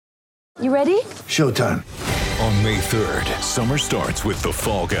You ready? Showtime. On May 3rd, summer starts with The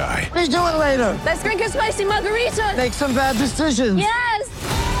Fall Guy. Let's do it later. Let's drink a spicy margarita. Make some bad decisions. Yes.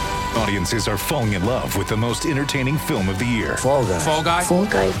 Audiences are falling in love with the most entertaining film of the year. Fall Guy. Fall Guy? Fall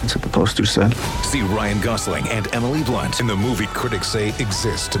Guy. That's what the poster said. See Ryan Gosling and Emily Blunt in the movie critics say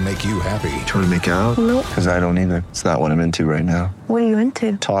exists to make you happy. Trying to make it out? Nope. Because I don't either. It's not what I'm into right now. What are you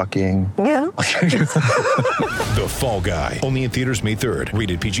into? Talking. Yeah. The Fall Guy. Only in theaters May 3rd.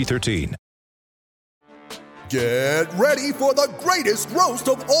 Rated PG-13. Get ready for the greatest roast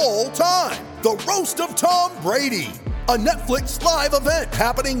of all time. The Roast of Tom Brady. A Netflix live event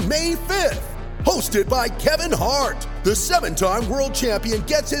happening May 5th. Hosted by Kevin Hart. The 7-time world champion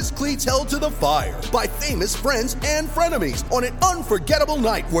gets his cleats held to the fire by famous friends and frenemies on an unforgettable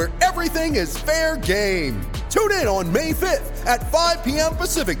night where everything is fair game. Tune in on May 5th at 5 p.m.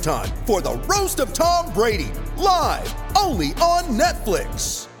 Pacific time for the Roast of Tom Brady. Live only on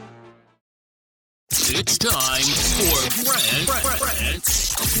Netflix. It's time for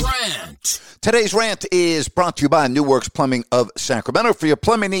Rant. Today's rant is brought to you by New Works Plumbing of Sacramento. For your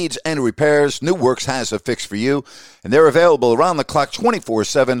plumbing needs and repairs, New Works has a fix for you, and they're available around the clock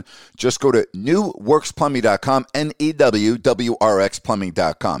 24/7. Just go to newworksplumbing.com,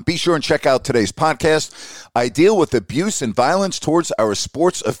 NEWWRXplumbing.com. Be sure and check out today's podcast. I deal with abuse and violence towards our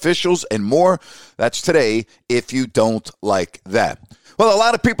sports officials and more. That's today if you don't like that. Well, a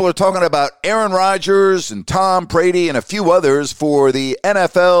lot of people are talking about Aaron Rodgers and Tom Brady and a few others for the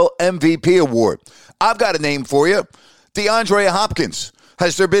NFL MVP award. I've got a name for you, DeAndre Hopkins.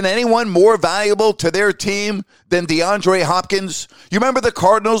 Has there been anyone more valuable to their team than DeAndre Hopkins? You remember the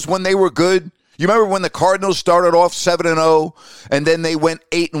Cardinals when they were good? You remember when the Cardinals started off 7-0 and then they went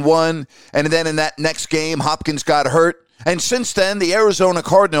 8-1, and then in that next game, Hopkins got hurt? And since then, the Arizona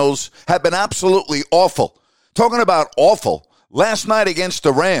Cardinals have been absolutely awful. Talking about awful. Last night against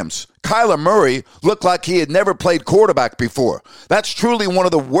the Rams, Kyler Murray looked like he had never played quarterback before. That's truly one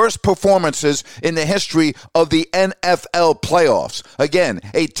of the worst performances in the history of the NFL playoffs. Again,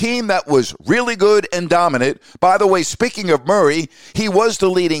 a team that was really good and dominant. By the way, speaking of Murray, he was the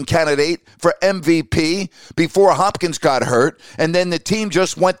leading candidate for MVP before Hopkins got hurt, and then the team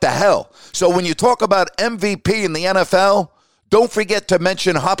just went to hell. So when you talk about MVP in the NFL, don't forget to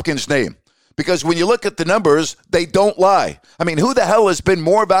mention Hopkins' name. Because when you look at the numbers, they don't lie. I mean, who the hell has been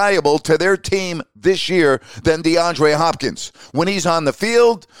more valuable to their team this year than DeAndre Hopkins? When he's on the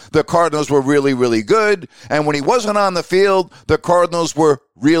field, the Cardinals were really, really good. And when he wasn't on the field, the Cardinals were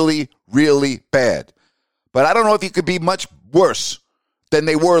really, really bad. But I don't know if he could be much worse than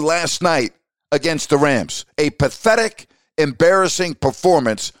they were last night against the Rams. A pathetic, embarrassing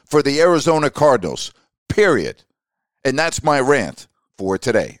performance for the Arizona Cardinals, period. And that's my rant for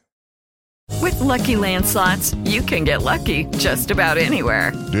today. With Lucky Land Slots, you can get lucky just about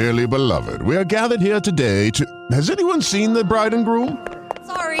anywhere. Dearly beloved, we are gathered here today to... Has anyone seen the bride and groom?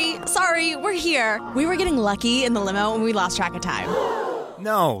 Sorry, we're here. We were getting lucky in the limo and we lost track of time.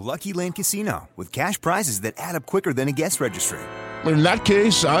 No, Lucky Land Casino, with cash prizes that add up quicker than a guest registry. In that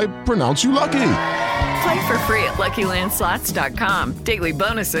case, I pronounce you lucky. Play for free at LuckyLandSlots.com. Daily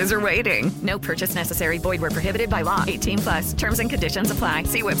bonuses are waiting. No purchase necessary. Void where prohibited by law. 18+. Terms and conditions apply.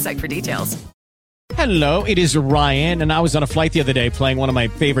 See website for details. Hello, it is Ryan, and I was on a flight the other day playing one of my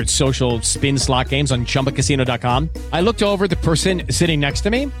favorite social spin slot games on ChumbaCasino.com. I looked over at the person sitting next to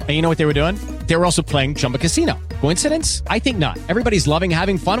me, and you know what they were doing? They were also playing Chumba Casino. Coincidence? I think not. Everybody's loving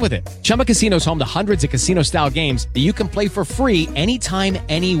having fun with it. Chumba Casino is home to hundreds of casino-style games that you can play for free anytime,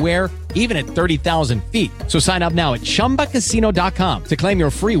 anywhere, even at 30,000 feet. So sign up now at ChumbaCasino.com to claim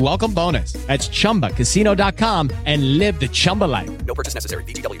your free welcome bonus. That's ChumbaCasino.com and live the Chumba life. No purchase necessary.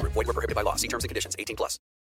 VGW. Void where prohibited by law. See terms and conditions. 18+.